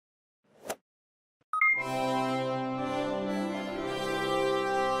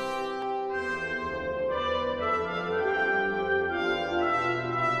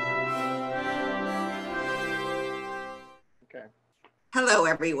Hello,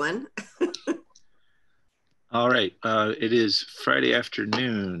 everyone. All right. It is Friday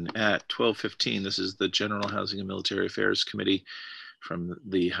afternoon at 12:15. This is the General Housing and Military Affairs Committee from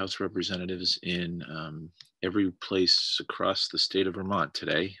the House of Representatives in every place across the state of Vermont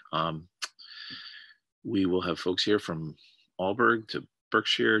today. We will have folks here from Alburgh to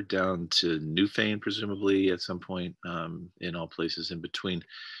Berkshire down to Newfane, presumably at some point, in all places in between.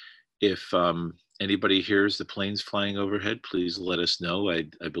 If anybody hears the planes flying overhead, please let us know. I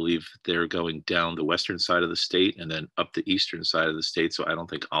believe they're going down the western side of the state and then up the eastern side of the state, so I don't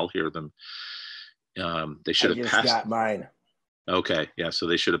think I'll hear them. They should I have just passed. got mine. Okay, yeah, so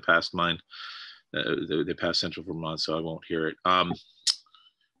they should have passed mine. They passed Central Vermont, so I won't hear it.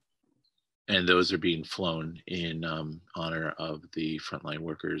 And those are being flown in honor of the frontline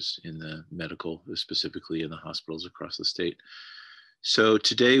workers in the medical, specifically in the hospitals across the state. So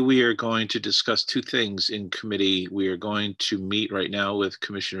today we are going to discuss two things in committee. We are going to meet right now with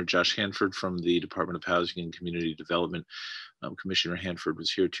Commissioner Josh Hanford from the Department of Housing and Community Development. Commissioner Hanford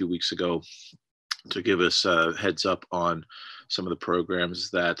was here 2 weeks ago to give us a heads up on some of the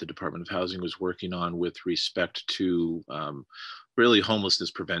programs that the Department of Housing was working on with respect to really homelessness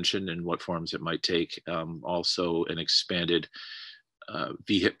prevention and what forms it might take. Also an expanded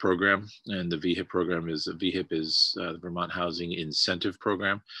VHIP program, and the VHIP program is the Vermont Housing Incentive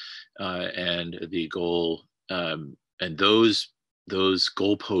Program, and the goal and those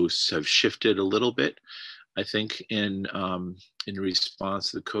goalposts have shifted a little bit, I think, in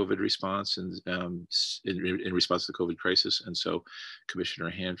response to the COVID response and in response to the COVID crisis. And so Commissioner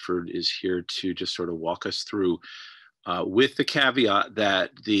Hanford is here to just sort of walk us through, with the caveat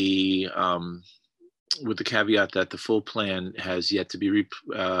that the full plan has yet to be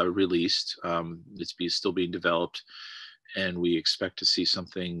released. It's still being developed, and we expect to see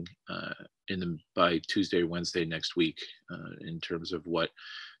something by Tuesday or Wednesday next week in terms of what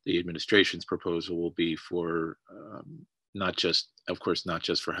the administration's proposal will be for not just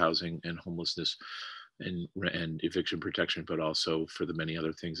for housing and homelessness and eviction protection, but also for the many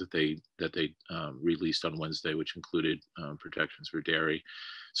other things that they released on Wednesday, which included protections for dairy,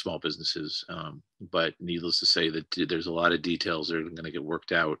 small businesses. But needless to say that there's a lot of details that are going to get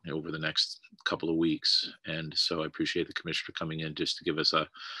worked out over the next couple of weeks. And so I appreciate the commissioner coming in just to give us a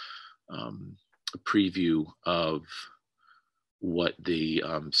preview of what the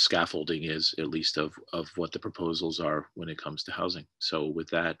scaffolding is, at least of what the proposals are when it comes to housing. So with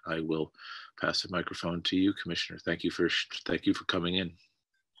that, I will pass the microphone to you, Commissioner. Thank you for coming in.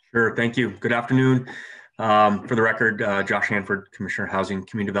 Sure, thank you. Good afternoon. For the record, Josh Hanford, Commissioner of Housing and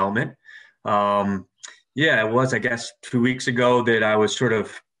Community Development. Yeah, it was, I guess, 2 weeks ago that I was sort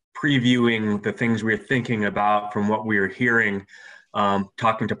of previewing the things we were thinking about from what we were hearing,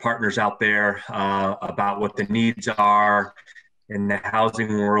 talking to partners out there about what the needs are in the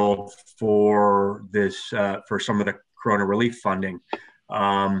housing world for this, for some of the Corona relief funding.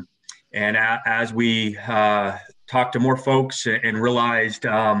 And as we talked to more folks and realized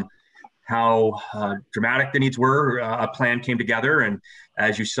how dramatic the needs were, a plan came together. And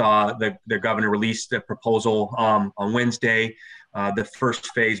as you saw, the governor released the proposal on Wednesday, the first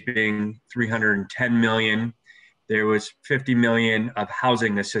phase being $310 million. There was $50 million of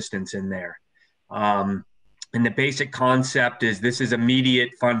housing assistance in there. And the basic concept is this is immediate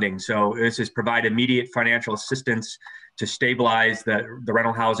funding. So this is provide immediate financial assistance to stabilize the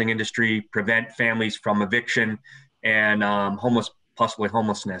rental housing industry, prevent families from eviction and possibly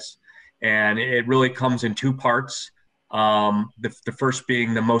homelessness. And it really comes in two parts. The first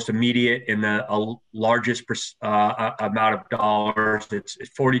being the most immediate and the largest amount of dollars. It's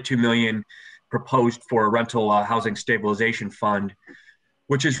 $42 million proposed for a rental housing stabilization fund,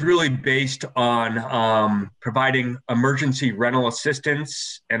 which is really based on providing emergency rental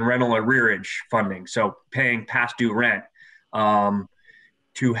assistance and rental arrearage funding. So paying past due rent to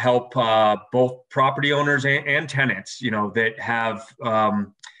help both property owners and tenants, that have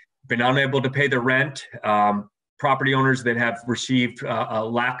been unable to pay the rent, property owners that have received a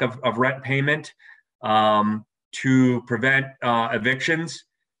lack of rent payment, to prevent evictions.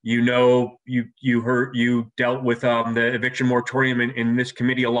 You dealt with the eviction moratorium in this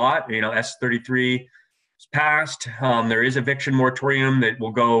committee a lot. S33 is passed. There is eviction moratorium that will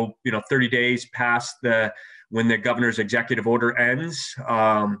go 30 days past when the governor's executive order ends.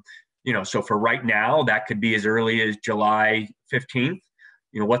 So for right now, that could be as early as July 15th.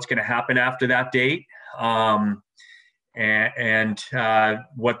 What's going to happen after that date, and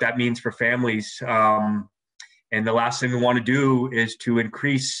what that means for families. And the last thing we want to do is to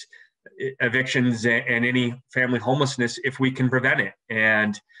increase evictions and any family homelessness if we can prevent it.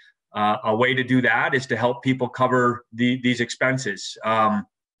 And A way to do that is to help people cover these expenses.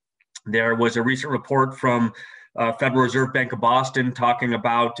 There was a recent report from Federal Reserve Bank of Boston talking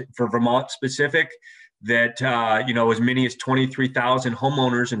about, for Vermont specific, that as many as 23,000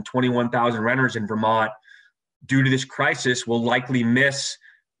 homeowners and 21,000 renters in Vermont, due to this crisis, will likely miss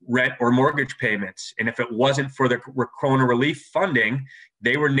rent or mortgage payments. And if it wasn't for the Corona relief funding,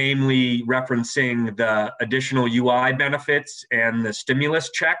 they were namely referencing the additional UI benefits and the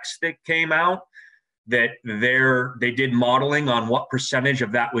stimulus checks that came out, that they did modeling on what percentage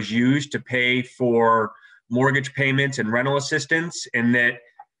of that was used to pay for mortgage payments and rental assistance, and that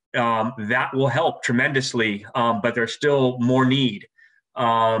that will help tremendously, but there's still more need.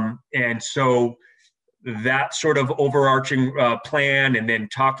 And so that sort of overarching plan, and then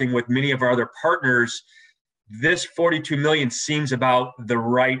talking with many of our other partners, this 42 million seems about the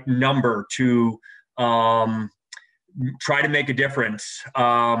right number to try to make a difference.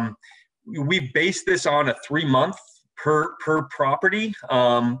 We base this on a 3-month per property,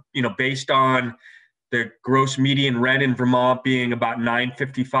 based on the gross median rent in Vermont being about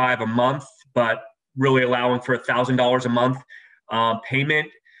 $955 a month, but really allowing for $1,000 a month payment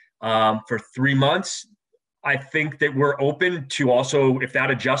for 3 months. I think that we're open to also, if that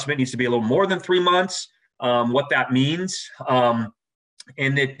adjustment needs to be a little more than 3 months, what that means,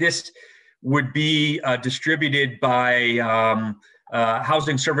 and that this would be distributed by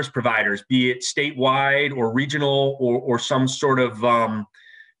housing service providers, be it statewide or regional, or some sort of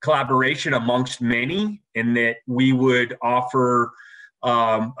collaboration amongst many, and that we would offer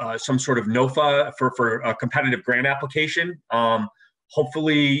some sort of NOFA for a competitive grant application.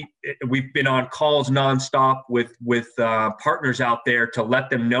 Hopefully, we've been on calls nonstop with partners out there to let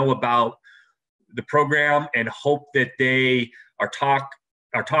them know about the program, and hope that they are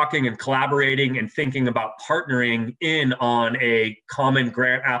talking and collaborating and thinking about partnering in on a common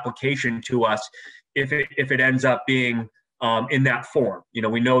grant application to us if it ends up being in that form.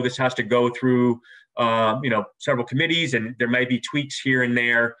 We know this has to go through several committees, and there may be tweaks here and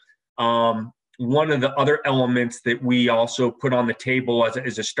there. One of the other elements that we also put on the table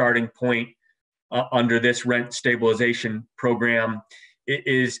as a starting point under this rent stabilization program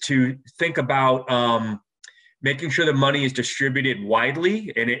is to think about making sure the money is distributed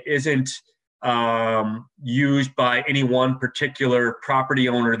widely, and it isn't used by any one particular property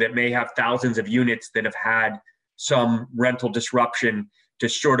owner that may have thousands of units that have had some rental disruption, to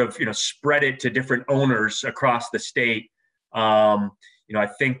sort of spread it to different owners across the state. I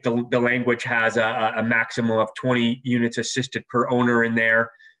think the language has a maximum of 20 units assisted per owner in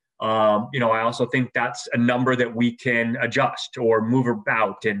there. I also think that's a number that we can adjust or move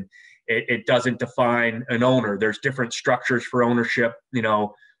about, and it doesn't define an owner. There's different structures for ownership,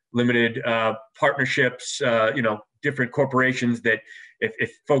 limited partnerships, different corporations that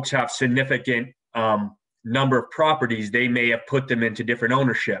if folks have significant number of properties, they may have put them into different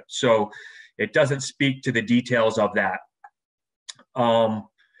ownership. So it doesn't speak to the details of that.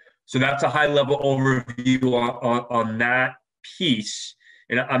 So that's a high level overview on that piece.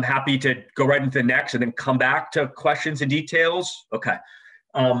 And I'm happy to go right into the next and then come back to questions and details. Okay.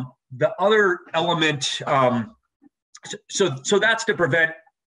 The other element, so that's to prevent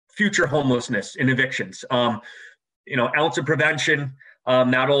future homelessness and evictions. Ounce of prevention,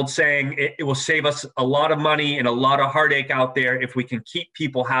 that old saying, it will save us a lot of money and a lot of heartache out there if we can keep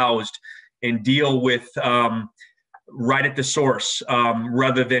people housed and deal with right at the source,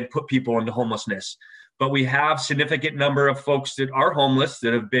 rather than put people into homelessness. But we have significant number of folks that are homeless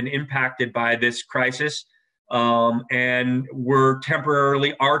that have been impacted by this crisis, and are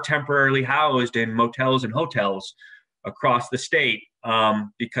temporarily housed in motels and hotels across the state,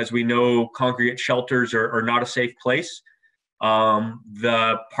 because we know congregate shelters are not a safe place.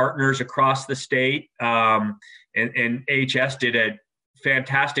 The partners across the state, and AHS did a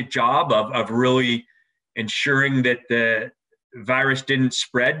fantastic job of really ensuring that the virus didn't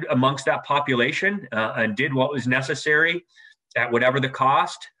spread amongst that population, and did what was necessary at whatever the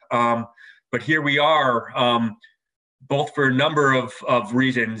cost. But here we are, both for a number of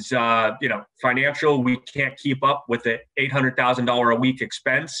reasons. Financial, we can't keep up with the $800,000 a week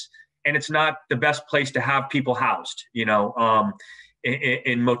expense, and it's not the best place to have people housed,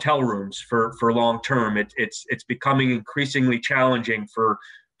 in motel rooms for long term. It's becoming increasingly challenging for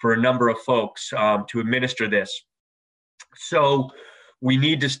a number of folks to administer this. So we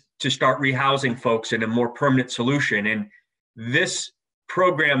need to start rehousing folks in a more permanent solution. And this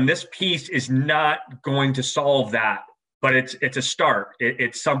program, this piece is not going to solve that, but it's a start.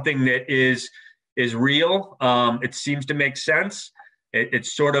 It's something that is real. It seems to make sense. It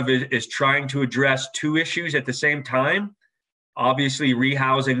sort of is trying to address two issues at the same time. obviously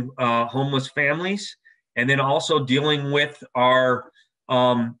rehousing homeless families, and then also dealing with our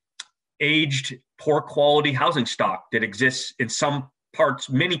aged, poor quality housing stock that exists in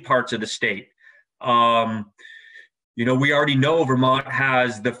many parts of the state. We already know Vermont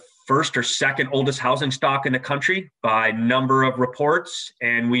has the first or second oldest housing stock in the country by number of reports.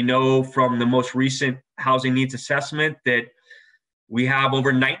 And we know from the most recent housing needs assessment that we have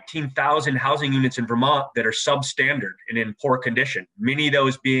over 19,000 housing units in Vermont that are substandard and in poor condition, many of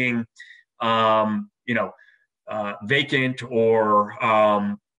those being, vacant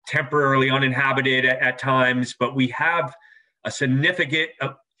or temporarily uninhabited at times. But we have a significant,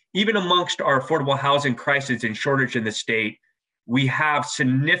 even amongst our affordable housing crisis and shortage in the state, we have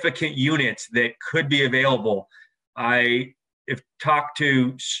significant units that could be available. I have talked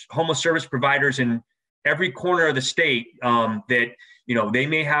to homeless service providers in every corner of the state that, they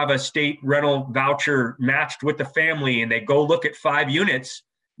may have a state rental voucher matched with the family, and they go look at 5 units.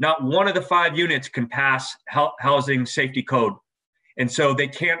 Not one of the 5 units can pass housing safety code. And so they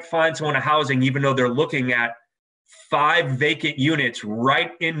can't find someone to housing, even though they're looking at 5 vacant units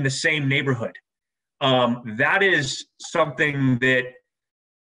right in the same neighborhood. That is something that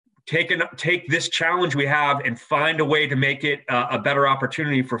take this challenge we have and find a way to make it a better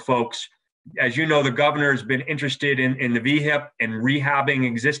opportunity for folks. As you know, the governor has been interested in the VHIP and rehabbing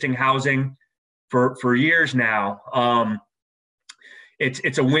existing housing for years now.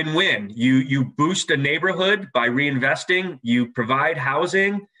 It's a win-win. You boost a neighborhood by reinvesting. You provide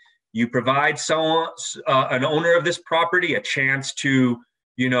housing. You provide an owner of this property a chance to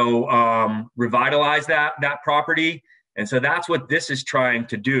revitalize that property. And so that's what this is trying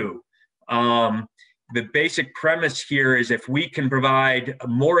to do. The basic premise here is if we can provide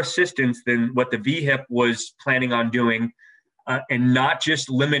more assistance than what the VHIP was planning on doing, and not just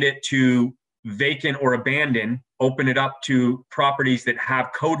limit it to vacant or abandoned, open it up to properties that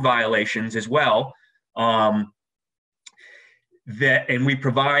have code violations as well, and we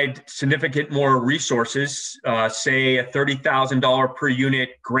provide significant more resources, say a $30,000 per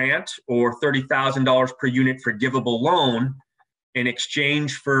unit grant or $30,000 per unit forgivable loan in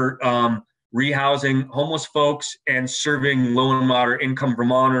exchange for rehousing homeless folks and serving low and moderate income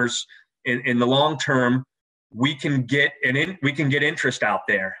Vermonters in the long term. We can get interest out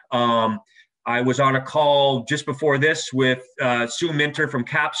there. I was on a call just before this with Sue Minter from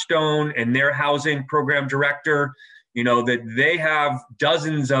Capstone and their housing program director. That they have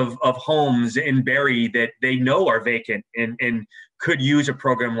dozens of homes in Barrie that they know are vacant and could use a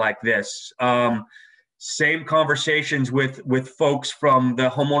program like this. Same conversations with folks from the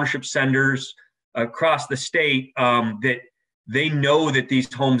homeownership centers across the state that they know that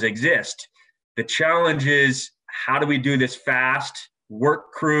these homes exist. The challenge is, how do we do this fast,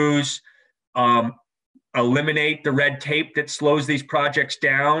 work crews, eliminate the red tape that slows these projects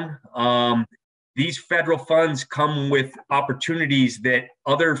down? These federal funds come with opportunities that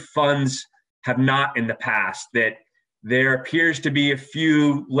other funds have not in the past, that there appears to be a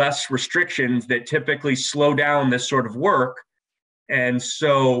few less restrictions that typically slow down this sort of work. And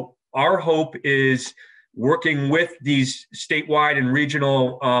so our hope is working with these statewide and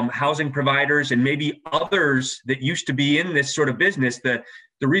regional housing providers and maybe others that used to be in this sort of business. The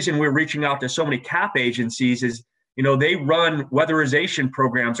reason we're reaching out to so many CAP agencies is, they run weatherization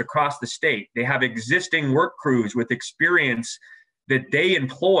programs across the state. They have existing work crews with experience that they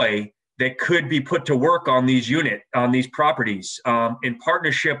employ that could be put to work on these properties, in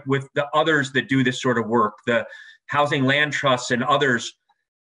partnership with the others that do this sort of work, the housing land trusts and others.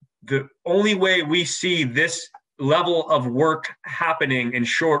 The only way we see this level of work happening in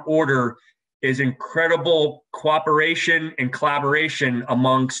short order is incredible cooperation and collaboration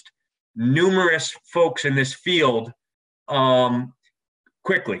amongst numerous folks in this field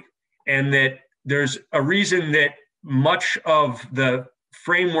quickly. And that there's a reason that much of the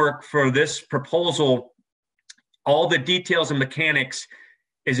framework for this proposal, all the details and mechanics,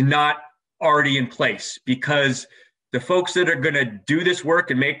 is not already in place, because the folks that are going to do this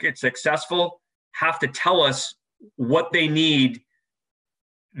work and make it successful have to tell us what they need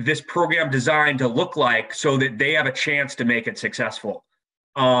this program designed to look like so that they have a chance to make it successful.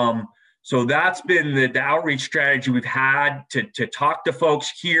 So that's been the outreach strategy we've had to talk to folks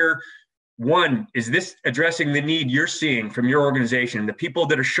here. One, is this addressing the need you're seeing from your organization? The people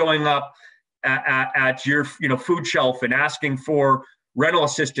that are showing up at your food shelf and asking for rental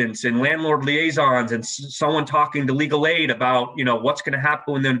assistance and landlord liaisons, and someone talking to legal aid about what's going to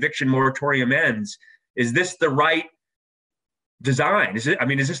happen when the eviction moratorium ends. Is this the right design? Is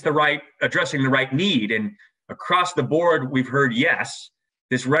this the right addressing the right need? And across the board, we've heard yes.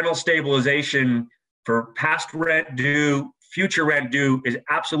 This rental stabilization for past rent due future rent due is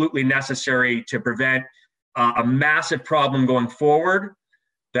absolutely necessary to prevent a massive problem going forward.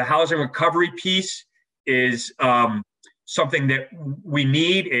 The housing recovery piece is something that we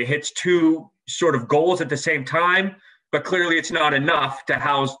need. It hits two sort of goals at the same time, but clearly it's not enough to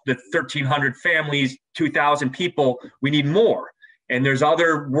house the 1,300 families, 2,000 people. We need more. And there's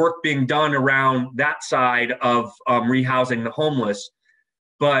other work being done around that side of rehousing the homeless.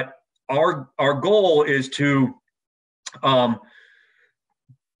 But our goal is to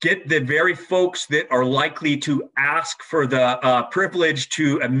get the very folks that are likely to ask for the privilege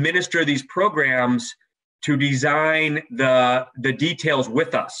to administer these programs to design the details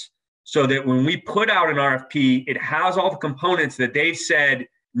with us, so that when we put out an RFP, it has all the components that they said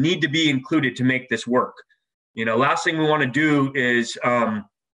need to be included to make this work. Last thing we want to do is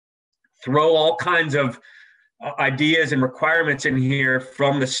throw all kinds of ideas and requirements in here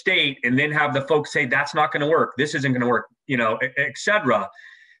from the state and then have the folks say, that's not going to work, this isn't going to work, et cetera.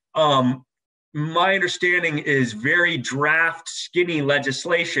 My understanding is very draft, skinny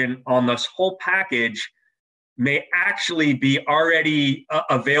legislation on this whole package may actually be already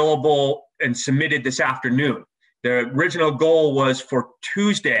available and submitted this afternoon. The original goal was for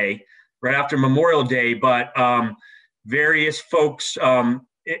Tuesday, right after Memorial Day, but various folks,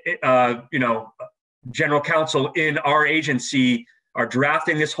 general counsel in our agency are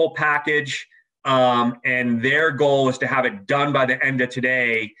drafting this whole package, and their goal is to have it done by the end of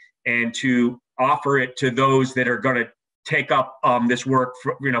today and to offer it to those that are going to take up this work,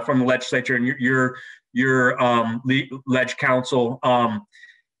 from the legislature and your ledge council.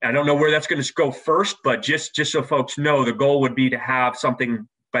 I don't know where that's going to go first, but just so folks know, the goal would be to have something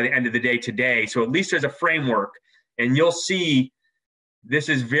by the end of the day today. So at least there's a framework, and you'll see this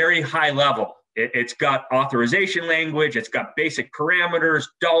is very high level. It's got authorization language, it's got basic parameters,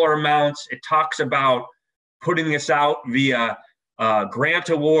 dollar amounts. It talks about putting this out via grant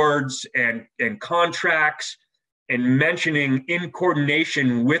awards and contracts, and mentioning in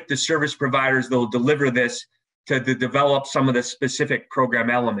coordination with the service providers that will deliver this to develop some of the specific program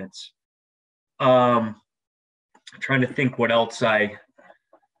elements. I'm trying to think what else I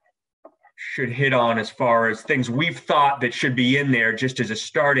should hit on as far as things we've thought that should be in there just as a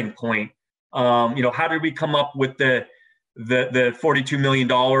starting point. How did we come up with the $42 million?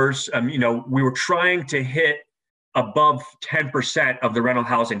 We were trying to hit above 10% of the rental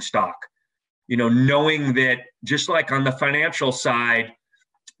housing stock, knowing that just like on the financial side,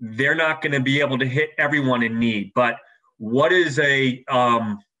 they're not going to be able to hit everyone in need. But what is a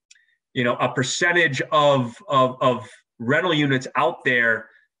percentage of rental units out there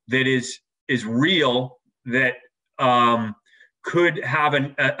that is real, that could have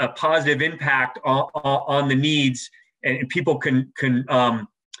a positive impact on the needs, and people can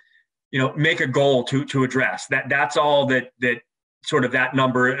make a goal to address that. That's all that sort of that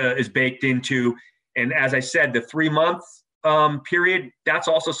number is baked into. And as I said, the 3-month period, that's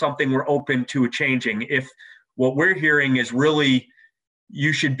also something we're open to changing. If what we're hearing is really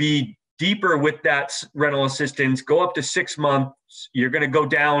you should be deeper with that rental assistance, go up to 6 months, you're going to go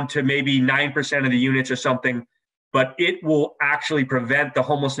down to maybe 9% of the units or something, but it will actually prevent the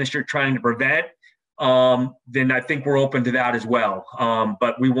homelessness you're trying to prevent, then I think we're open to that as well.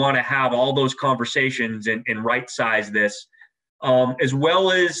 But we want to have all those conversations and right size this, as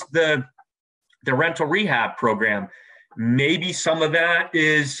well as the rental rehab program. Maybe some of that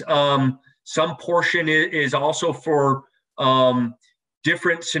is, some portion is also for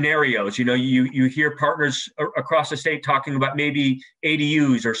different scenarios. You hear partners across the state talking about maybe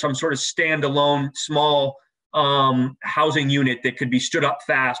ADUs or some sort of standalone small housing unit that could be stood up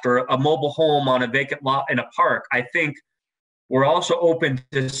fast, or a mobile home on a vacant lot in a park. I think we're also open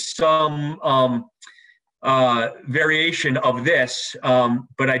to some variation of this,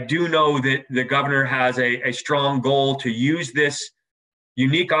 but I do know that the governor has a strong goal to use this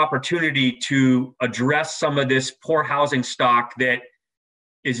unique opportunity to address some of this poor housing stock that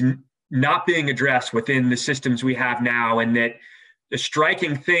is not being addressed within the systems we have now. And that the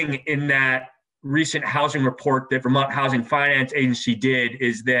striking thing in that recent housing report that Vermont Housing Finance Agency did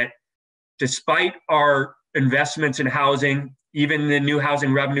is that despite our investments in housing, even the new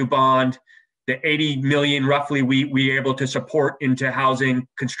housing revenue bond, the 80 million roughly we are able to support into housing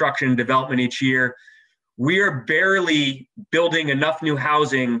construction and development each year, we are barely building enough new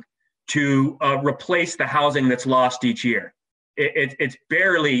housing to replace the housing that's lost each year. It's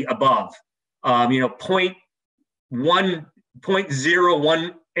barely above,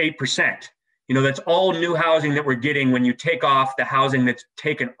 0.018%. That's all new housing that we're getting when you take off the housing that's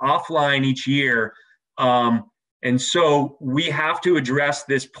taken offline each year. And so we have to address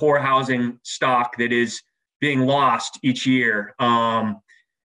this poor housing stock that is being lost each year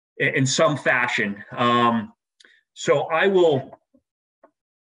in some fashion. So I will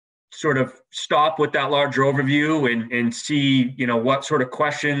sort of stop with that larger overview and see, what sort of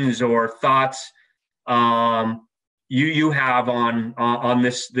questions or thoughts you have on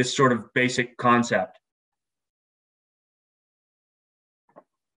this sort of basic concept.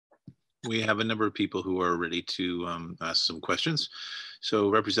 We have a number of people who are ready to ask some questions. So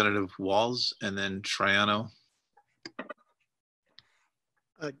Representative Walls and then Triano.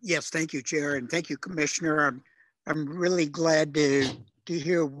 Yes, thank you, Chair, and thank you, Commissioner. I'm really glad to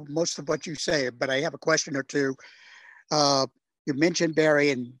hear most of what you say, but I have a question or two. You mentioned Barre,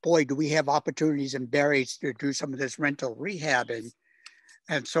 and boy, do we have opportunities in Barre to do some of this rental rehabbing.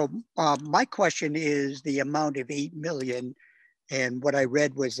 And so my question is the amount of $8 million. And what I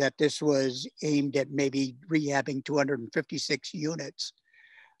read was that this was aimed at maybe rehabbing 256 units.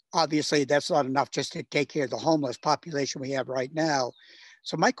 Obviously, that's not enough just to take care of the homeless population we have right now.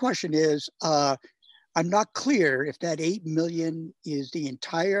 So my question is, I'm not clear if that $8 million is the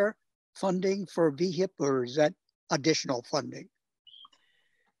entire funding for VHIP or is that additional funding?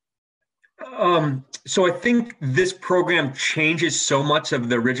 So I think this program changes so much of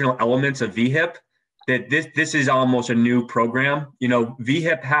the original elements of VHIP that this is almost a new program.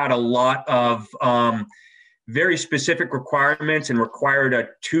 VHIP had a lot of very specific requirements and required a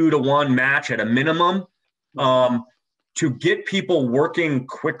 2-to-1 match at a minimum to get people working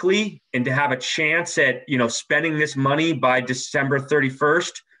quickly and to have a chance at spending this money by December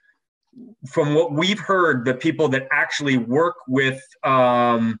 31st. From what we've heard, the people that actually work with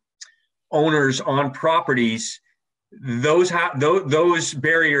owners on properties, those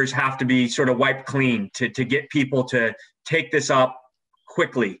barriers have to be sort of wiped clean to get people to take this up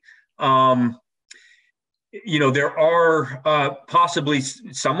quickly. There are possibly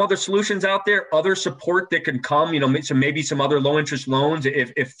some other solutions out there, other support that can come, so maybe some other low interest loans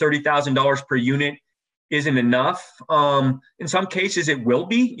if $30,000 per unit isn't enough. In some cases it will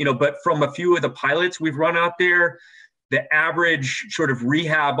be, but from a few of the pilots we've run out there, the average sort of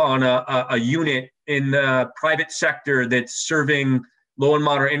rehab on a unit in the private sector that's serving low and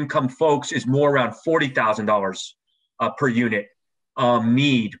moderate income folks is more around $40,000 per unit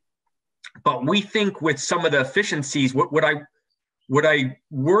need. But we think with some of the efficiencies, what I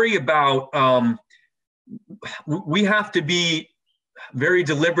worry about, we have to be very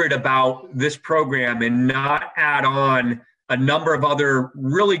deliberate about this program and not add on a number of other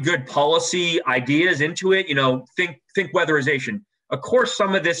really good policy ideas into it. Think weatherization. Of course,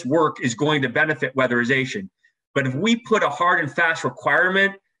 some of this work is going to benefit weatherization, but if we put a hard and fast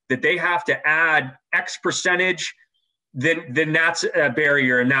requirement that they have to add X percentage, then that's a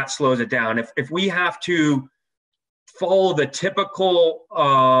barrier and that slows it down. If we have to follow the typical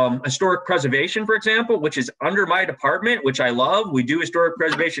historic preservation, for example, which is under my department, which I love, we do historic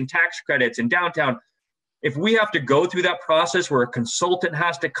preservation tax credits in downtown. If we have to go through that process where a consultant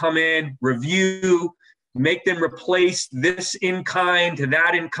has to come in, review, make them replace this in kind to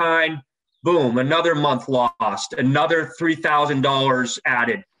that in kind, boom, another month lost, another $3,000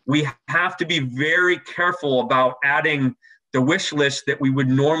 added. We have to be very careful about adding the wish list that we would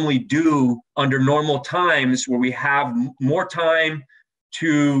normally do under normal times where we have more time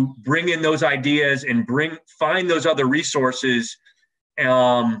to bring in those ideas and find those other resources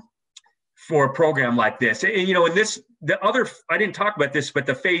for a program like this. And, I didn't talk about this, but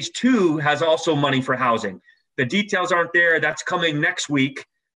the phase 2 has also money for housing. The details aren't there. That's coming next week.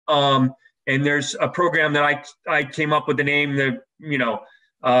 And there's a program that I came up with the name,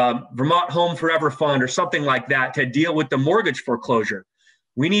 Vermont Home Forever Fund or something like that to deal with the mortgage foreclosure.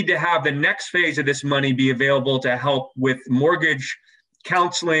 We need to have the next phase of this money be available to help with mortgage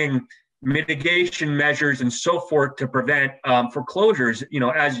counseling, mitigation measures, and so forth to prevent foreclosures.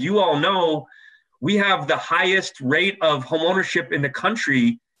 As you all know, we have the highest rate of homeownership in the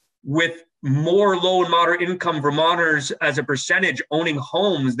country, with more low and moderate income Vermonters as a percentage owning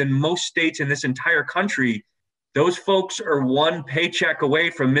homes than most states in this entire country. Those folks are one paycheck away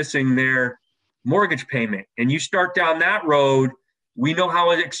from missing their mortgage payment. And you start down that road, we know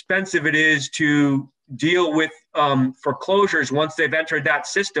how expensive it is to deal with foreclosures once they've entered that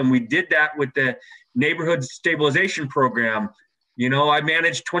system. We did that with the neighborhood stabilization program. I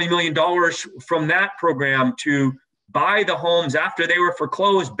managed $20 million from that program to buy the homes after they were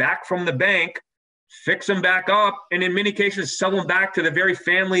foreclosed back from the bank, fix them back up, and in many cases, sell them back to the very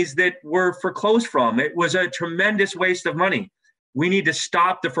families that were foreclosed from. It was a tremendous waste of money. We need to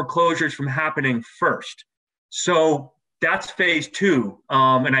stop the foreclosures from happening first. So that's phase 2.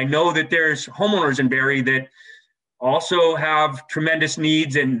 And I know that there's homeowners in Barre that also have tremendous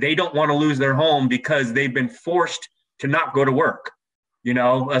needs, and they don't want to lose their home because they've been forced to not go to work.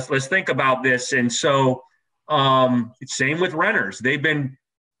 Let's think about this. And so same with renters. They've been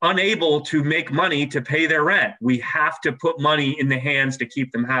unable to make money to pay their rent. We have to put money in the hands to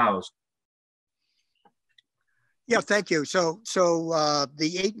keep them housed. Yeah, thank you. So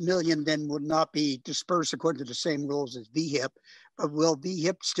the 8 million then would not be dispersed according to the same rules as VHIP, but will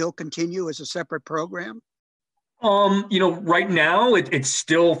VHIP still continue as a separate program? Right now it's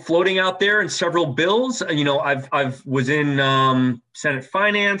still floating out there in several bills. I've was in Senate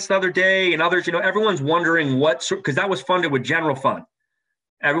Finance the other day, and others. Everyone's wondering because that was funded with general fund.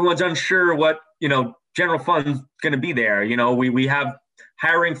 Everyone's unsure what general fund's going to be there. We have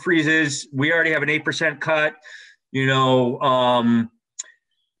hiring freezes. We already have an 8% cut.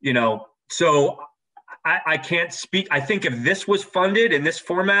 So I can't speak. I think if this was funded in this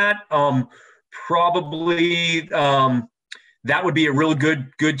format, probably that would be a real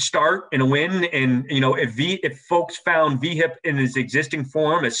good start and a win. And if folks found VHIP in its existing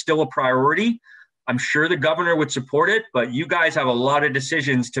form as still a priority, I'm sure the governor would support it. But you guys have a lot of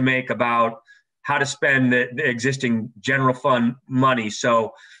decisions to make about how to spend the existing general fund money.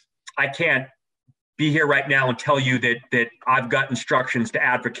 So I can't be here right now and tell you that I've got instructions to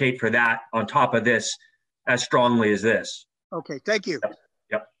advocate for that on top of this as strongly as this. Okay, thank you.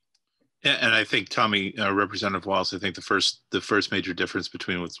 Yep. Yeah, and I think Tommy, Representative Wallace, I think the first major difference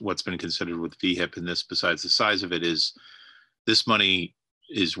between what's been considered with VHIP and this, besides the size of it, is this money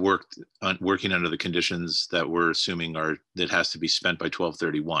is working under the conditions that we're assuming that has to be spent by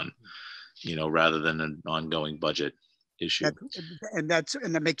 12/31, rather than an ongoing budget issue. And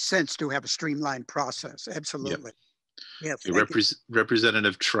that makes sense to have a streamlined process. Absolutely. Yep. Yes. Okay,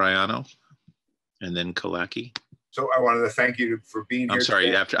 Representative Triano, and then Kalaki. So I wanted to thank you for being here.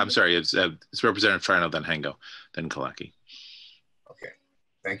 I'm sorry. It's Representative Triano, then Hengo, then Kalaki. Okay.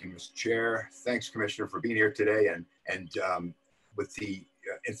 Thank you, Mr. Chair. Thanks, Commissioner, for being here today, and with the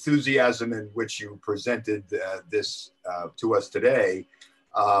enthusiasm in which you presented this to us today.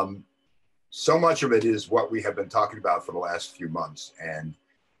 So much of it is what we have been talking about for the last few months, and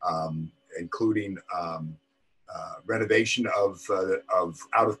including renovation of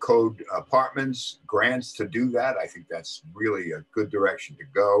out-of-code apartments, grants to do that. I think that's really a good direction to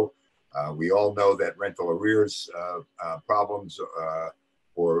go. We all know that rental arrears problems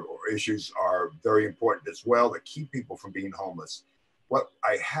or issues are very important as well to keep people from being homeless. What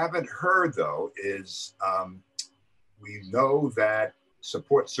I haven't heard, though, is we know that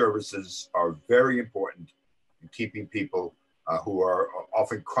support services are very important in keeping people who are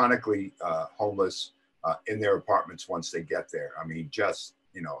often chronically homeless in their apartments once they get there. I mean, just,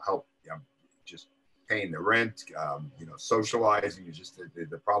 help, just paying the rent, socializing, just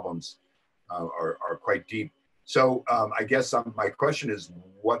the problems are quite deep. So I guess my question is,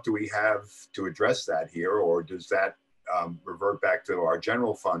 what do we have to address that here? Or does that revert back to our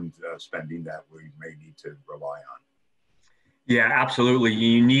general fund spending that we may need to rely on? Yeah, absolutely.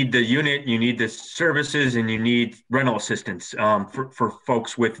 You need the unit, you need the services, and you need rental assistance for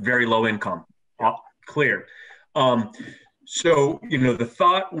folks with very low income. Clear. So, the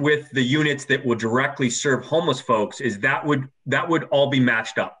thought with the units that will directly serve homeless folks is that would all be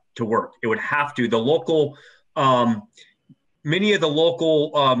matched up to work. It would have to. The local, many of the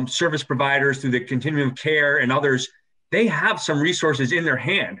local service providers through the continuum of care and others, they have some resources in their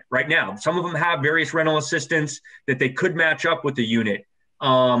hand right now. Some of them have various rental assistance that they could match up with the unit.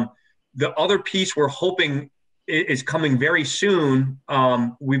 The other piece we're hoping is coming very soon.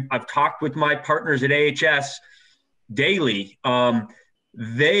 I've talked with my partners at AHS daily.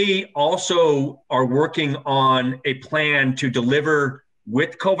 They also are working on a plan to deliver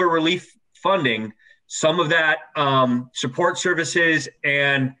with COVID relief funding some of that support services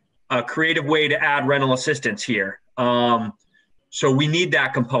and a creative way to add rental assistance here. So we need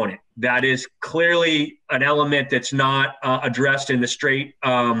that component. That is clearly an element that's not addressed in the straight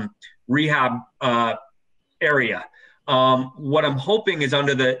rehab area. What I'm hoping is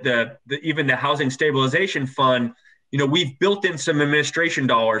under the even the Housing Stabilization Fund, we've built in some administration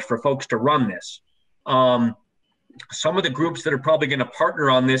dollars for folks to run this. Some of the groups that are probably going to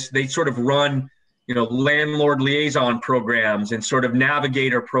partner on this, they sort of run, landlord liaison programs and sort of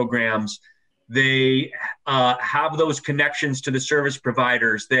navigator programs. They have those connections to the service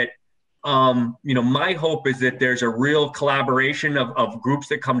providers that, my hope is that there's a real collaboration of groups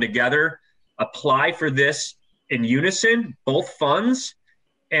that come together, apply for this in unison, both funds,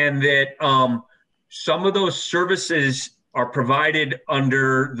 and that some of those services are provided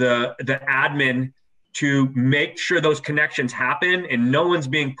under the admin to make sure those connections happen and no one's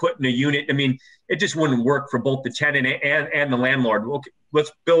being put in a unit. I mean, it just wouldn't work for both the tenant and the landlord. Okay,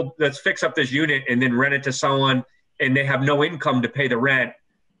 let's fix up this unit and then rent it to someone and they have no income to pay the rent.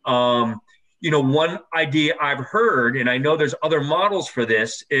 One idea I've heard, and I know there's other models for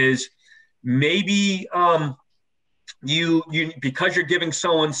this, is maybe you because you're giving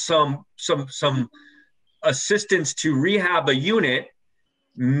someone some assistance to rehab a unit,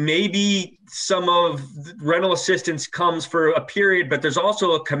 maybe some of the rental assistance comes for a period, but there's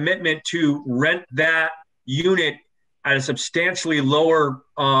also a commitment to rent that unit at a substantially lower,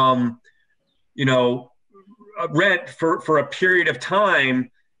 rent for a period of time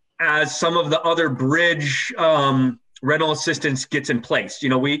as some of the other bridge rental assistance gets in place.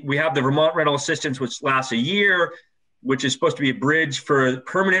 We have the Vermont rental assistance, which lasts a year, which is supposed to be a bridge for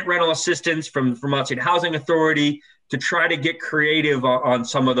permanent rental assistance from Vermont State Housing Authority, to try to get creative on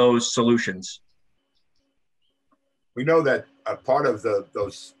some of those solutions. We know that a part of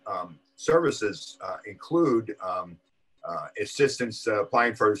those services include assistance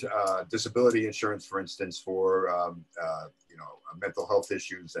applying for disability insurance, for instance, for mental health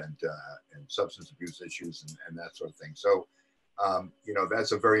issues and substance abuse issues and that sort of thing. So,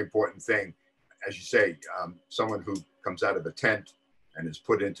 that's a very important thing. As you say, someone who comes out of a tent and is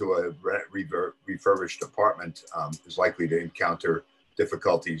put into a refurbished apartment is likely to encounter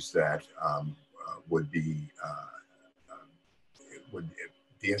difficulties that would be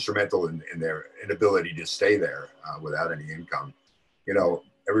instrumental in their inability to stay there without any income.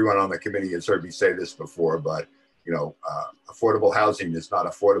 Everyone on the committee has heard me say this before, but affordable housing is not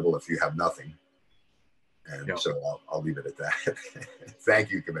affordable if you have nothing. And yep. So I'll leave it at that.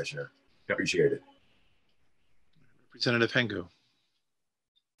 Thank you, Commissioner. Yep. Appreciate it. Representative Hengo.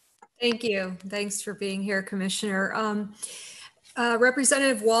 Thank you. Thanks for being here, Commissioner.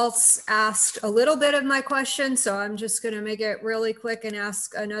 Representative Waltz asked a little bit of my question, so I'm just going to make it really quick and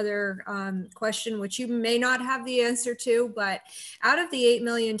ask another question, which you may not have the answer to. But out of the $8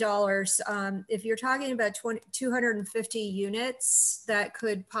 million, if you're talking about 250 units that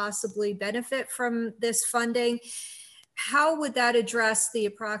could possibly benefit from this funding, how would that address the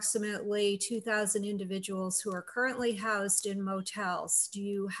approximately 2,000 individuals who are currently housed in motels? Do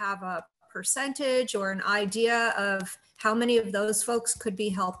you have a percentage or an idea of how many of those folks could be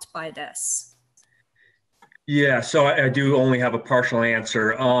helped by this? Yeah, so I do only have a partial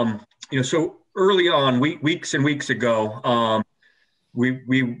answer. So early on, weeks and weeks ago,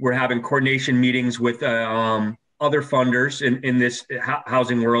 we were having coordination meetings with other funders in this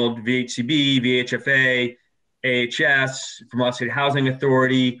housing world: VHCB, VHFA, AHS, Vermont State Housing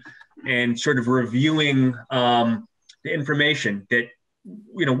Authority, and sort of reviewing the information that,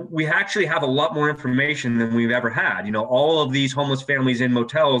 we actually have a lot more information than we've ever had. All of these homeless families in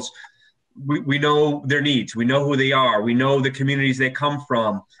motels, we know their needs. We know who they are. We know the communities they come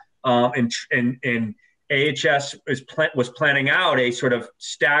from. And AHS was planning out a sort of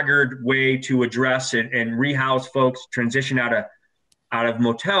staggered way to address it and rehouse folks transition out of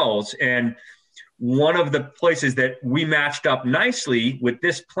motels. And one of the places that we matched up nicely with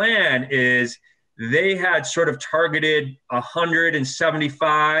this plan is they had sort of targeted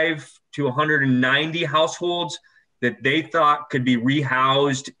 175 to 190 households that they thought could be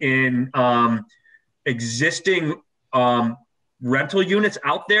rehoused in existing rental units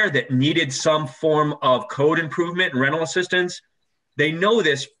out there that needed some form of code improvement and rental assistance. They know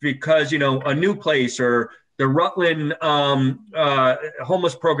this because, a New Place or the Rutland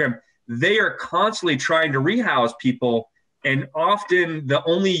homeless program, they are constantly trying to rehouse people. And often the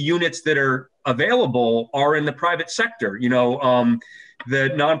only units that are available are in the private sector. The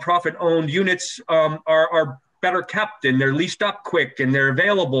nonprofit owned units are better kept and they're leased up quick and they're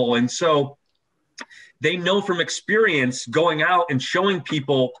available. And so they know from experience going out and showing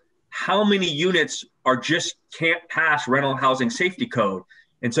people how many units just can't pass rental housing safety code.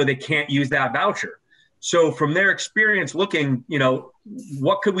 And so they can't use that voucher. So from their experience looking,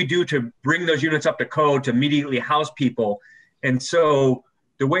 what could we do to bring those units up to code to immediately house people? And so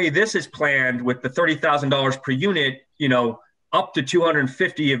the way this is planned with the $30,000 per unit, up to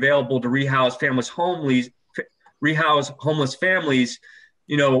 250 available to rehouse homeless families,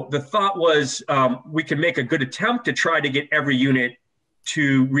 the thought was we could make a good attempt to try to get every unit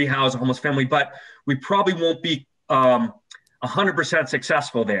to rehouse a homeless family, but we probably won't be 100%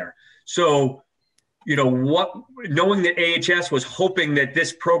 successful there. So, knowing that AHS was hoping that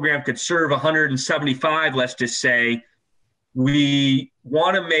this program could serve 175, let's just say, we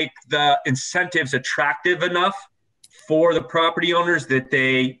want to make the incentives attractive enough for the property owners that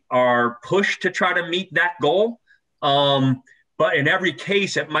they are pushed to try to meet that goal. But but in every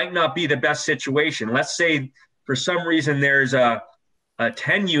case, it might not be the best situation. Let's say for some reason there's a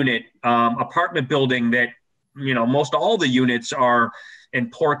 10-unit apartment building that, most all the units are in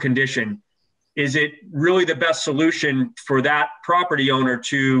poor condition. Is it really the best solution for that property owner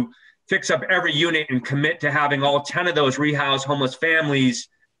to fix up every unit and commit to having all 10 of those rehouse homeless families?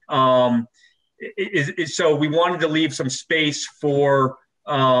 So we wanted to leave some space for,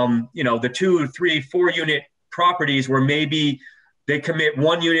 the 2, 3, 4-unit properties where maybe they commit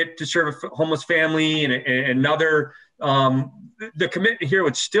 1 unit to serve a homeless family and another. The commitment here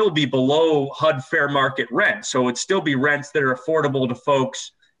would still be below HUD fair market rent. So it'd still be rents that are affordable to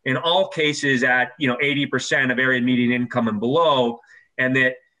folks in all cases at 80% of area median income and below. And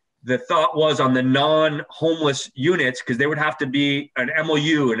that the thought was on the non-homeless units, because they would have to be an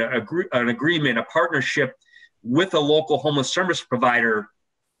MOU, an agreement, a partnership with a local homeless service provider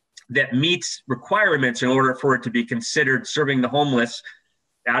that meets requirements in order for it to be considered serving the homeless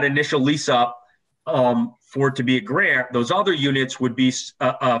at initial lease up. For it to be a grant, those other units would be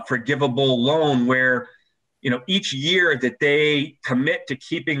a forgivable loan where, each year that they commit to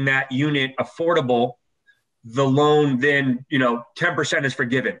keeping that unit affordable, the loan then, 10% is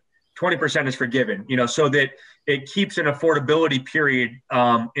forgiven, 20% is forgiven, so that it keeps an affordability period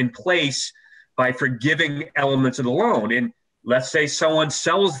in place by forgiving elements of the loan. And let's say someone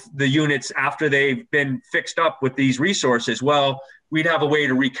sells the units after they've been fixed up with these resources. Well, we'd have a way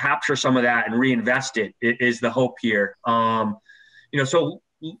to recapture some of that and reinvest it, is the hope here. So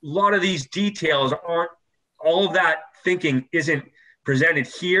a lot of these details aren't, all of that thinking isn't presented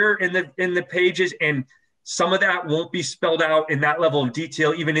here in the pages. And some of that won't be spelled out in that level of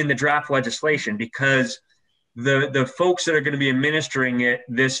detail, even in the draft legislation, because the folks that are going to be administering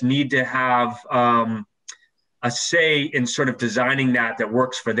this need to have a say in sort of designing that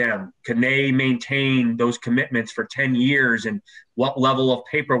works for them. Can they maintain those commitments for 10 years, and what level of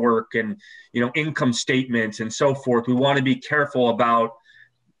paperwork and, income statements and so forth? We want to be careful about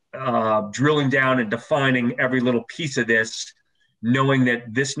drilling down and defining every little piece of this, knowing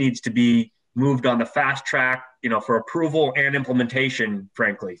that this needs to be moved on the fast track, for approval and implementation,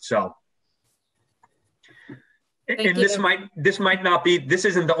 frankly. So, this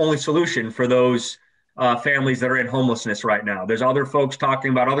isn't the only solution for those families that are in homelessness right now. There's other folks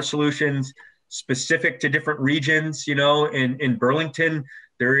talking about other solutions specific to different regions. In Burlington,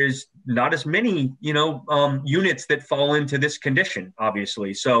 there is not as many, units that fall into this condition,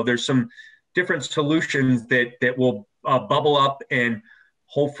 obviously. So there's some different solutions that will bubble up and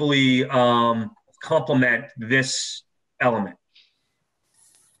hopefully complement this element.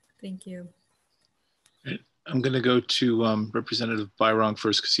 Thank you. I'm going to go to Representative Byrong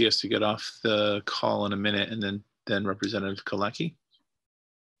first, because he has to get off the call in a minute, and then Representative Kalaki.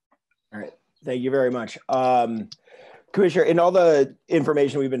 All right. Thank you very much. Commissioner, in all the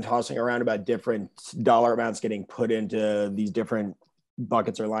information we've been tossing around about different dollar amounts getting put into these different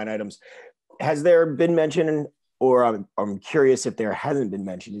buckets or line items, has there been mention, or I'm curious if there hasn't been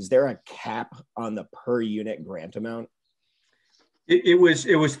mentioned, is there a cap on the per unit grant amount? It was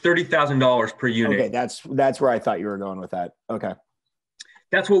 $30,000 per unit. Okay, that's where I thought you were going with that. Okay.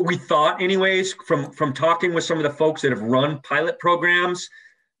 That's what we thought anyways, from talking with some of the folks that have run pilot programs.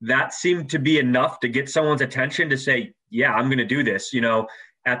 That seemed to be enough to get someone's attention to say, yeah, I'm going to do this.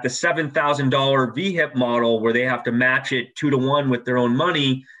 At the $7,000 VHIP model where they have to match it 2-to-1 with their own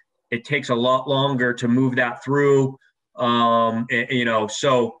money, it takes a lot longer to move that through.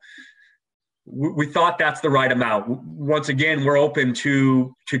 So we thought that's the right amount. Once again, we're open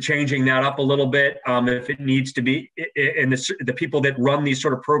to changing that up a little bit if it needs to be. And the people that run these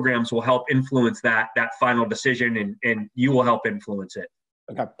sort of programs will help influence that final decision, and you will help influence it.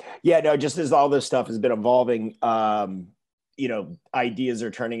 Okay. Yeah, no, just as all this stuff has been evolving, ideas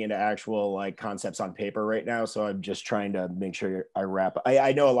are turning into actual concepts on paper right now. So I'm just trying to make sure I wrap.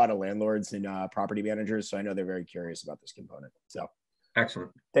 I know a lot of landlords and property managers, so I know they're very curious about this component. So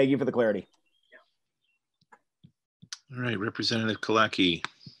excellent. Thank you for the clarity. All right, Representative Kalaki.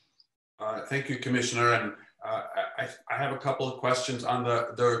 Thank you, Commissioner. And I have a couple of questions on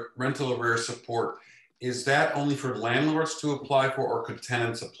the rental arrears support. Is that only for landlords to apply for, or could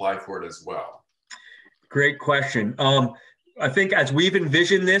tenants apply for it as well? Great question. I think as we've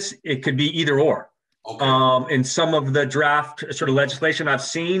envisioned this, it could be either or. Okay. In some of the draft sort of legislation I've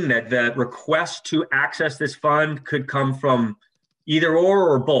seen, that the request to access this fund could come from either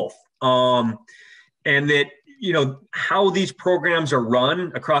or both. And that, how these programs are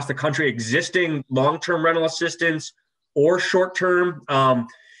run across the country, existing long-term rental assistance or short-term,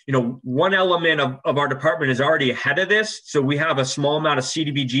 one element of our department is already ahead of this. So we have a small amount of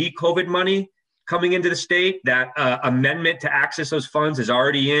CDBG COVID money coming into the state. That amendment to access those funds is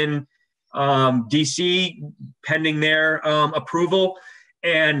already in DC pending their approval,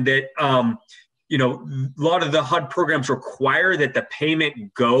 and that you know, a lot of the HUD programs require that the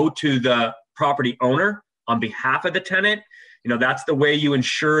payment go to the property owner on behalf of the tenant. You know, that's the way you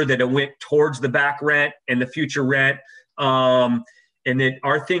ensure that it went towards the back rent and the future rent. And that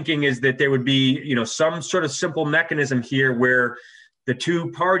our thinking is that there would be, you know, some sort of simple mechanism here where the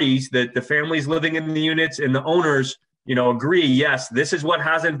two parties, the families living in the units and the owners, you know, agree, yes, this is what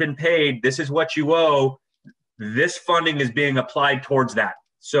hasn't been paid. This is what you owe. This funding is being applied towards that,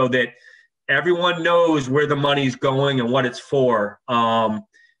 so that everyone knows where the money's going and what it's for.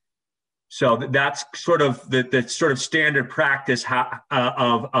 So that's sort of the sort of standard practice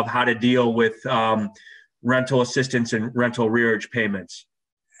of how to deal with rental assistance and rental arrearage payments.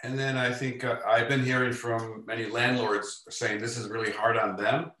 And then I think I've been hearing from many landlords saying this is really hard on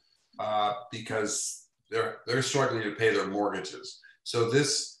them because they're struggling to pay their mortgages. So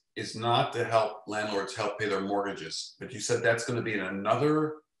this is not to help landlords help pay their mortgages, but you said that's going to be in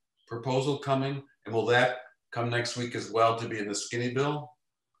another proposal coming, and will that come next week as well to be in the skinny bill?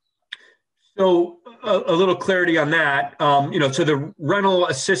 So a little clarity on that. You know, so the rental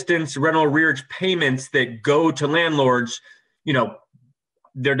assistance, rental arrearage payments that go to landlords, you know,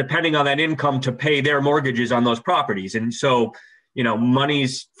 they're depending on that income to pay their mortgages on those properties. And so, you know,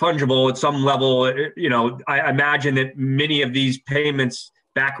 money's fungible at some level. You know, I imagine that many of these payments,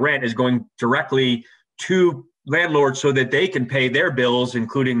 back rent, is going directly to landlords so that they can pay their bills,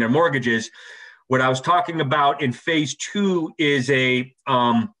 including their mortgages. What I was talking about in phase 2 is a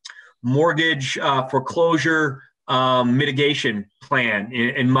mortgage foreclosure mitigation plan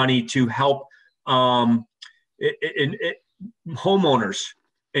and money to help homeowners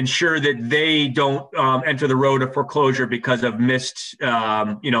ensure that they don't enter the road of foreclosure because of missed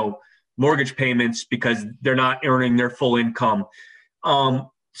you know, mortgage payments because they're not earning their full income.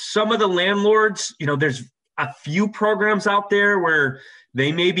 Some of the landlords, you know, there's a few programs out there where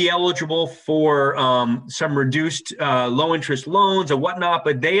they may be eligible for some reduced low interest loans or whatnot,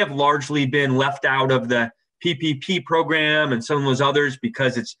 but they have largely been left out of the PPP program and some of those others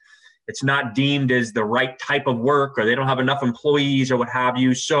because it's not deemed as the right type of work, or they don't have enough employees or what have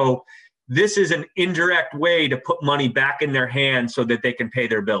you. So this is an indirect way to put money back in their hands so that they can pay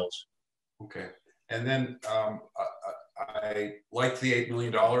their bills. Okay. And then I like the $8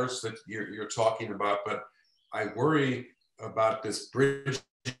 million that you're talking about, but I worry about this bridging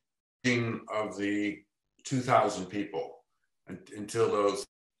of the 2,000 people until those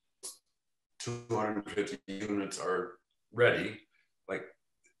 250 units are ready. Like,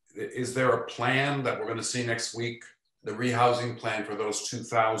 is there a plan that we're going to see next week, the rehousing plan for those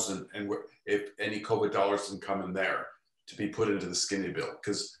 2,000, and if any COVID dollars can come in there to be put into the skinny bill?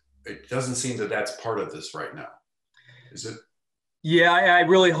 Because it doesn't seem that that's part of this right now. Is it? Yeah, I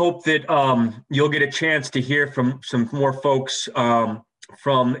really hope that you'll get a chance to hear from some more folks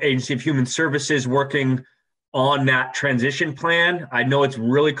from Agency of Human Services working on that transition plan. I know it's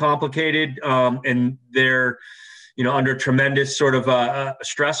really complicated, and they're, you know, under tremendous sort of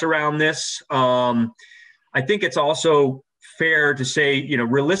stress around this. I think it's also fair to say, you know,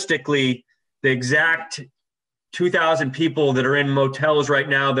 realistically, the exact 2,000 people that are in motels right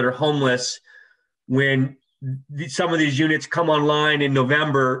now that are homeless, when some of these units come online in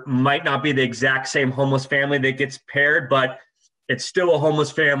November, might not be the exact same homeless family that gets paired, but it's still a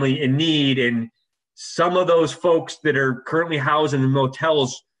homeless family in need. And some of those folks that are currently housed in the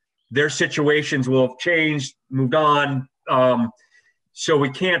motels, their situations will have changed, moved on. So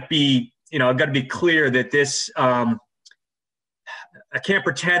we can't be, you know, I've got to be clear that this, I can't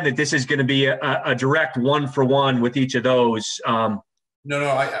pretend that this is going to be a direct one-for-one with each of those.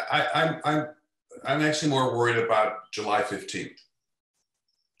 No, I'm actually more worried about July 15th.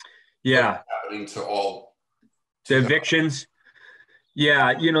 Yeah. What's happening to all the evictions.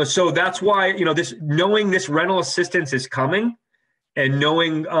 Yeah, you know, so that's why, you know, this, knowing this rental assistance is coming and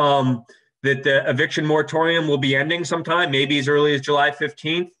knowing that the eviction moratorium will be ending sometime, maybe as early as July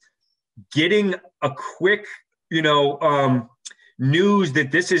 15th, getting a quick, you know, news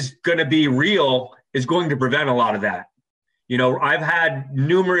that this is going to be real is going to prevent a lot of that. You know, I've had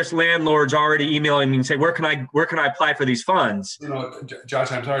numerous landlords already emailing me and say, where can I apply for these funds? You know,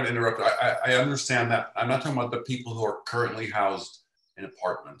 Josh, I'm sorry to interrupt. I understand that. I'm not talking about the people who are currently housed in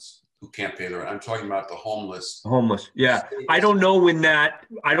apartments who can't pay their rent. I'm talking about the homeless. Yeah. I don't know when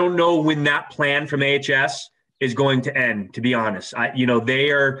that plan from AHS is going to end, to be honest. You know, they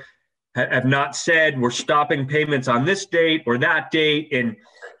have not said we're stopping payments on this date or that date. And,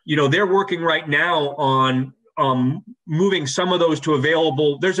 you know, they're working right now on moving some of those to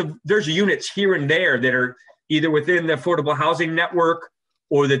available. There's units here and there that are either within the affordable housing network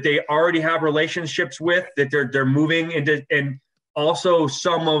or that they already have relationships with, that they're moving into. And also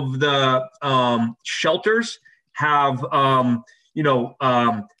some of the shelters have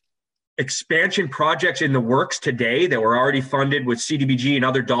expansion projects in the works today that were already funded with CDBG and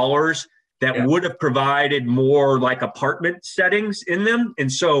other dollars that would have provided more like apartment settings in them.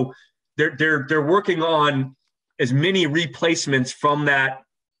 And so they're working on as many replacements from that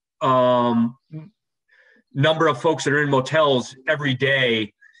number of folks that are in motels every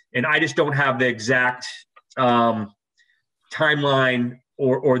day. And I just don't have the exact timeline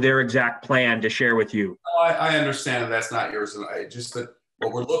or their exact plan to share with you. I understand that's not yours. And I just, that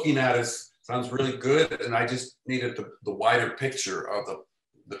what we're looking at sounds really good. And I just needed the wider picture of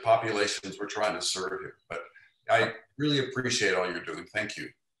the populations we're trying to serve here. But I really appreciate all you're doing. Thank you.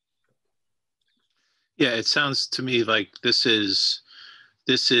 Yeah, it sounds to me like this is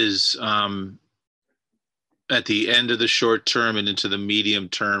at the end of the short term and into the medium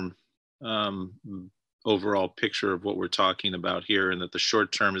term overall picture of what we're talking about here, and that the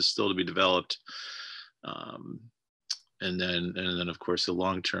short term is still to be developed, and then of course the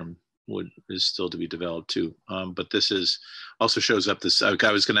long term is still to be developed too. But this is also shows up this. I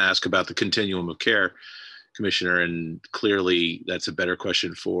was going to ask about the continuum of care, Commissioner, and clearly that's a better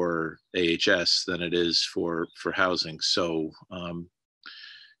question for AHS than it is for housing. So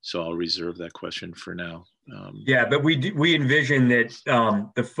so I'll reserve that question for now. Yeah, but we envision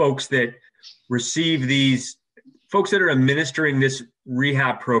that the folks that receive these, folks that are administering this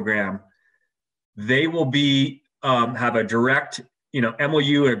rehab program, they will be have a direct,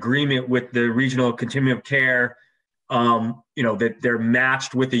 MOU agreement with the regional continuum of care, that they're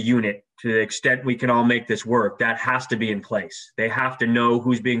matched with the unit to the extent we can all make this work. That has to be in place. They have to know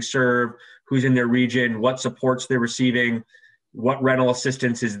who's being served, who's in their region, what supports they're receiving, what rental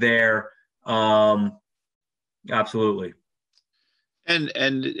assistance is there. Absolutely. And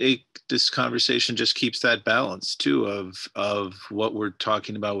this conversation just keeps that balance too of what we're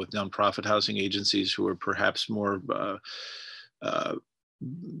talking about with nonprofit housing agencies who are perhaps more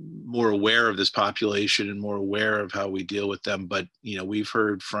aware of this population and more aware of how we deal with them. But we've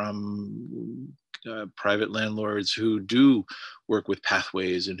heard from private landlords who do work with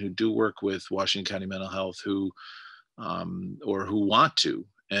Pathways and who do work with Washington County Mental Health, who want to,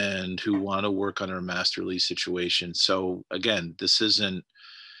 and who want to work on our master lease situation. So again, this isn't,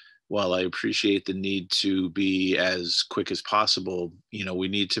 while I appreciate the need to be as quick as possible, we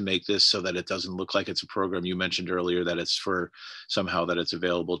need to make this so that it doesn't look like it's a program you mentioned earlier, that it's that it's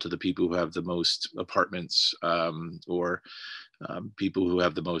available to the people who have the most apartments, or people who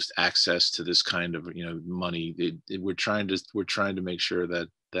have the most access to this kind of, money. We're trying to make sure that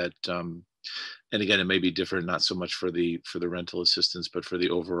and again, it may be different, not so much for the rental assistance, but for the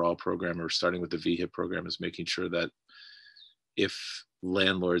overall program, or starting with the VHIP program, is making sure that if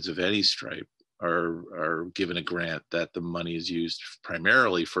landlords of any stripe are given a grant, that the money is used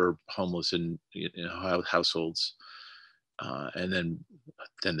primarily for homeless and households, and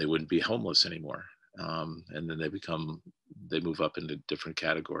then they wouldn't be homeless anymore, and then they move up into a different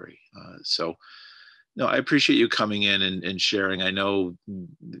category. So. No, I appreciate you coming in and sharing. I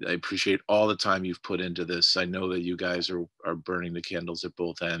appreciate all the time you've put into this. I know that you guys are burning the candles at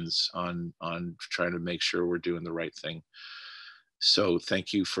both ends on trying to make sure we're doing the right thing. So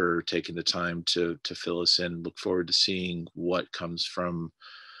thank you for taking the time to fill us in. Look forward to seeing what comes from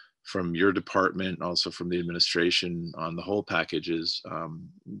your department, also from the administration, on the whole packages,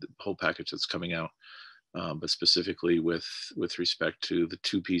 the whole package that's coming out. But specifically with respect to the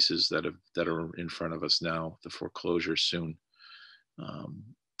two pieces that are in front of us now, the foreclosure soon.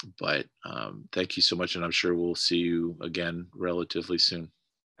 But thank you so much, and I'm sure we'll see you again relatively soon.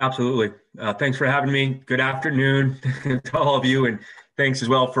 Absolutely. Thanks for having me. Good afternoon to all of you, and thanks as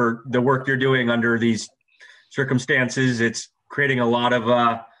well for the work you're doing under these circumstances. It's creating a lot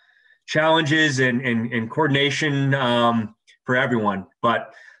of challenges and coordination for everyone.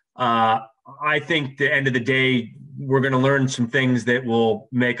 But I think at the end of the day, we're going to learn some things that will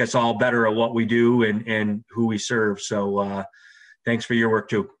make us all better at what we do and who we serve. So thanks for your work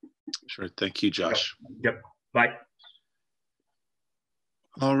too. Sure. Thank you, Josh. Yep. Bye.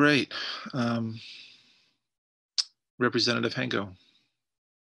 All right. Representative Hango.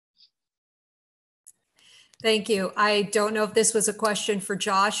 Thank you. I don't know if this was a question for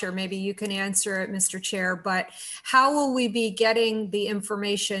Josh, or maybe you can answer it, Mr. Chair, but how will we be getting the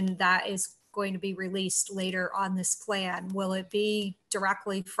information that is going to be released later on this plan? Will it be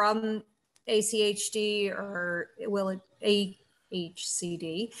directly from ACHD, or will it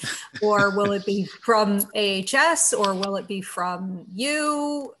HCD, or will it be from AHS, or will it be from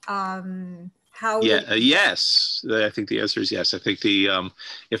you? Yes. I think the answer is yes. I think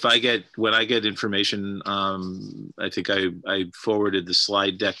when I get information, I think I forwarded the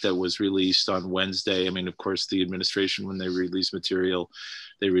slide deck that was released on Wednesday. I mean, of course, the administration, when they release material,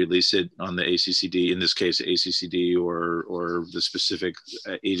 they release it on the ACCD, in this case, ACCD or the specific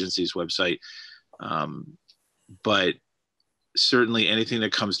agency's website. But certainly anything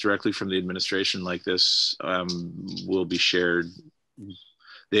that comes directly from the administration like this will be shared.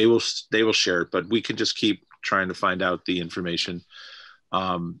 They will share it, but we can just keep trying to find out the information.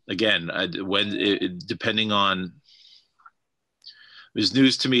 Again, depending on, it's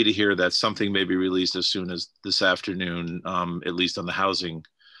news to me to hear that something may be released as soon as this afternoon, at least on the housing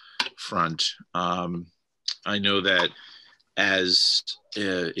front. I know that as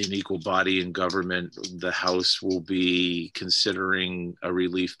an equal body in government, the House will be considering a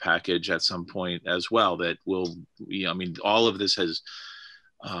relief package at some point as well. That will, I mean, all of this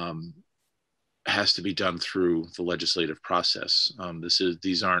has to be done through the legislative process.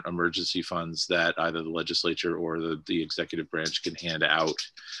 These aren't emergency funds that either the legislature or the executive branch can hand out.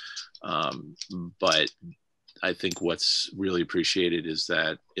 But I think what's really appreciated is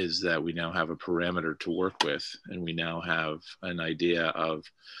that we now have a parameter to work with, and we now have an idea of,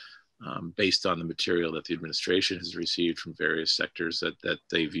 based on the material that the administration has received from various sectors, that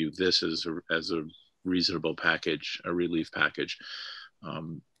they view this as a reasonable package, a relief package.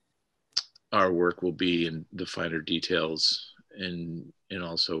 Our work will be in the finer details and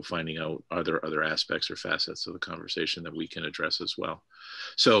also finding out, are there other aspects or facets of the conversation that we can address as well.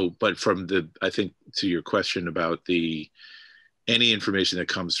 So, but I think to your question about any information that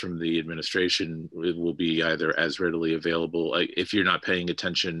comes from the administration, it will be either as readily available, if you're not paying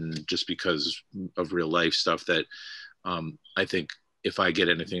attention just because of real life stuff, that I think if I get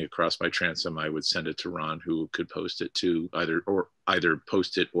anything across my transom, I would send it to Ron, who could post it to either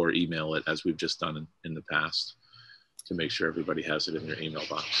post it or email it, as we've just done in the past, to make sure everybody has it in their email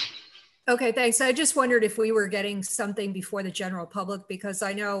box. Okay, thanks. I just wondered if we were getting something before the general public, because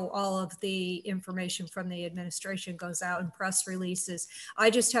I know all of the information from the administration goes out in press releases.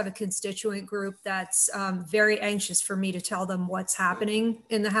 I just have a constituent group that's very anxious for me to tell them what's happening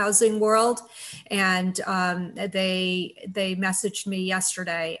in the housing world. And they messaged me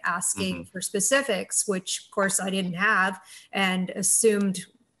yesterday asking for specifics, which of course I didn't have, and assumed,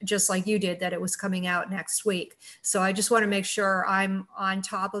 just like you did, that it was coming out next week. So I just want to make sure I'm on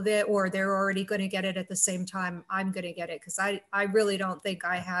top of it, or they're already going to get it at the same time I'm going to get it, because I really don't think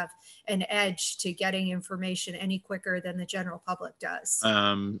I have an edge to getting information any quicker than the general public does.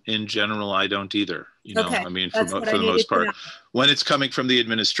 In general, I don't either. Okay. I mean, for the most part, when it's coming from the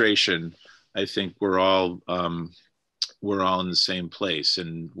administration, I think we're all in the same place,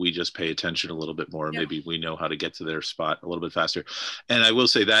 and we just pay attention a little bit more. Yep. Maybe we know how to get to their spot a little bit faster. And I will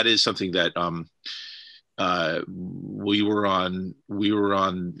say that is something that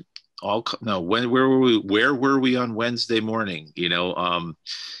where were we on Wednesday morning?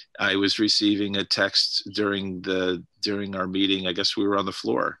 I was receiving a text during our meeting. I guess we were on the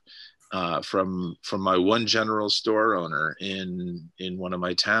floor, from my one general store owner in one of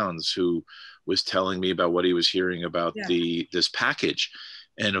my towns, who was telling me about what he was hearing about this package.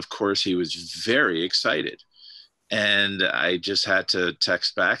 And of course he was very excited. And I just had to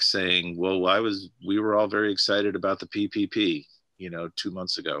text back saying, well, we were all very excited about the PPP, 2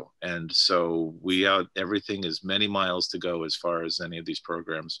 months ago. And so everything is many miles to go as far as any of these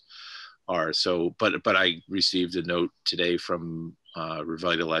programs are. So, but I received a note today from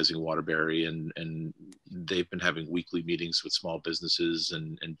Revitalizing Waterbury, and they've been having weekly meetings with small businesses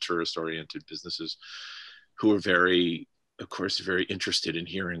and tourist-oriented businesses who are very interested in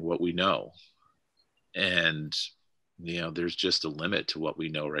hearing what we know. And there's just a limit to what we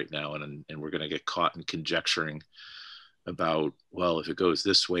know right now, and we're going to get caught in conjecturing about, well, if it goes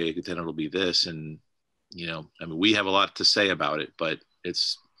this way, then it'll be this. And we have a lot to say about it, but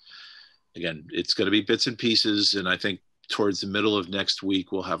it's going to be bits and pieces. And I think towards the middle of next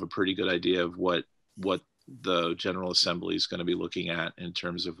week, we'll have a pretty good idea of what the General Assembly is going to be looking at in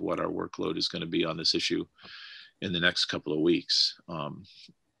terms of what our workload is going to be on this issue in the next couple of weeks.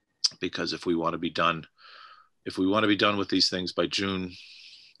 Because if we want to be done with these things by June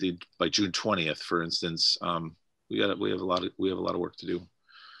 20th, for instance, we have a lot of work to do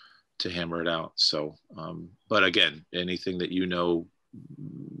to hammer it out. So, but again, anything that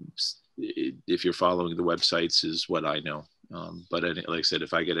if you're following the websites, is what I know. But like I said,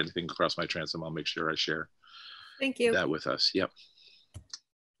 if I get anything across my transom, I'll make sure I share Thank you. that with us. Yep.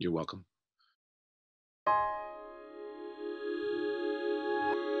 You're welcome.